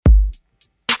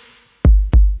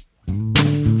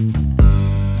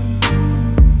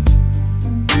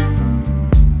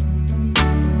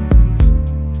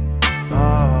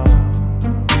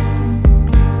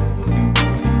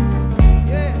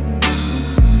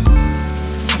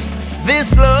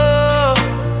This love,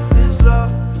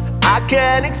 I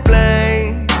can't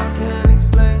explain.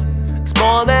 It's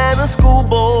more than a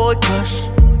schoolboy crush,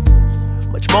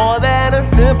 much more than a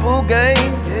simple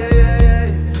game.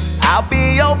 I'll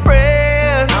be your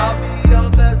friend, I'll be your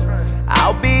best friend,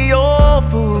 I'll be your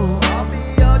fool. I'll be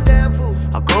your damn fool.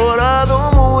 I'll go to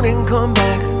the moon and come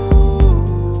back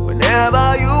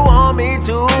whenever you want me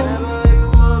to.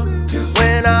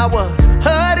 When I was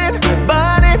hurting,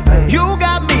 burning, you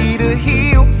got me to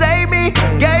heal. Save me,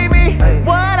 gave me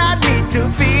what I need to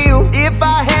feel. If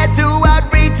I had to, I'd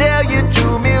retell you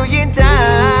 2,000,000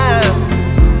 times.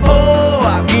 Oh,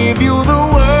 I'll give you the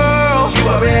world, you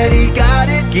already got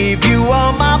it. Give you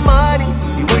all my money,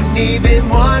 you wouldn't even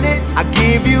want it. I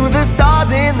give you the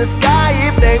stars in the sky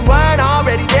if they weren't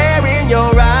already there in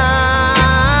your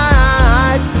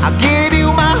eyes. I give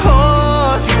you my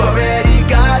heart, you already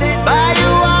got it. Buy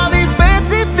you all these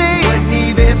fancy things, wouldn't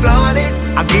even flaunt it.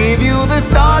 I give you the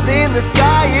stars in the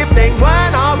sky if they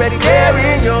weren't already there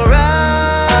in your eyes.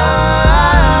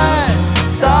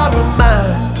 Star of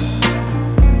mine,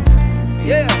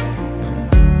 yeah.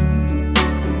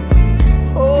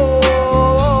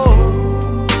 Oh,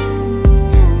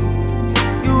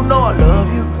 you know I love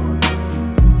you.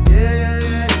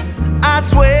 I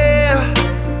swear,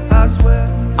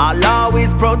 I'll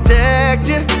always protect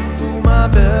you. Do my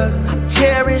best, I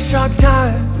cherish our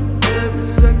time, every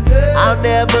second. I'll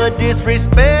never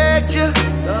disrespect you.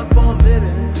 Love for a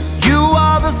minute, You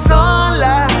are the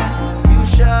sunlight, you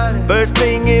shine it, first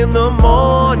thing in the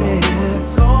morning.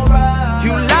 so bright.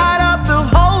 You light up the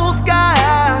whole sky.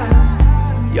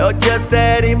 You're just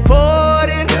that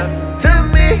important to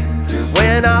me.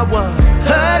 When I was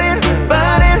hurting,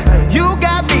 burning, you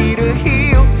got me to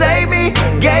heal. Save me,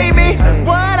 gave me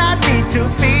what I need to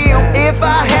feel. If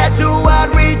I had to, I'd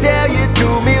retell you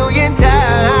 2,000,000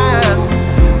 times.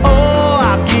 Oh,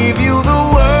 I'll give you the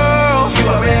world, you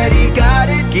already got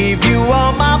it. Give you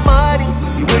all my money,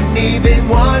 you wouldn't even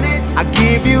want it. I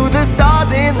give you the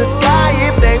stars in the sky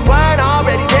if they weren't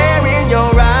already there in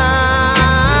your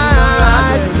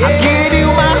eyes. I give you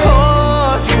my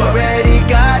heart, you already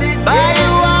got it. Buy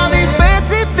you all these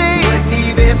fancy things, wouldn't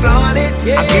even flaunt it.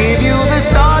 I give you the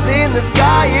stars in the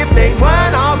sky if they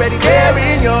weren't already there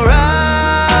in your eyes.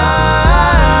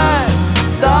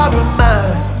 Star of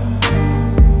mine.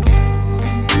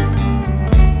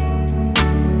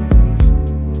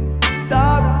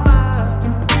 Star of mine.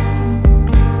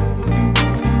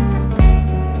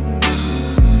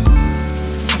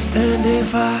 And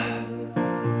if I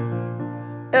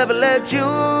ever let you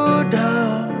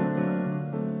down,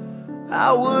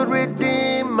 I would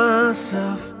redeem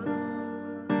myself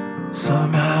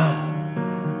somehow.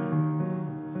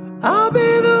 I'll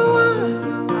be the one,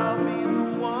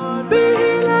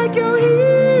 be like your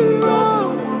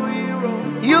hero.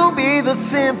 You'll be the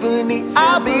symphony,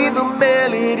 I'll be the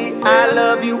melody. I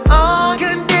love you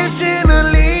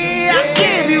unconditionally. I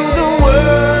give you the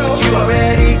world, you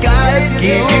already got it.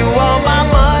 Give you all my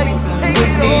money, you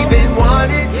wouldn't even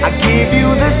want it. I give you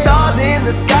the stars in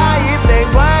the sky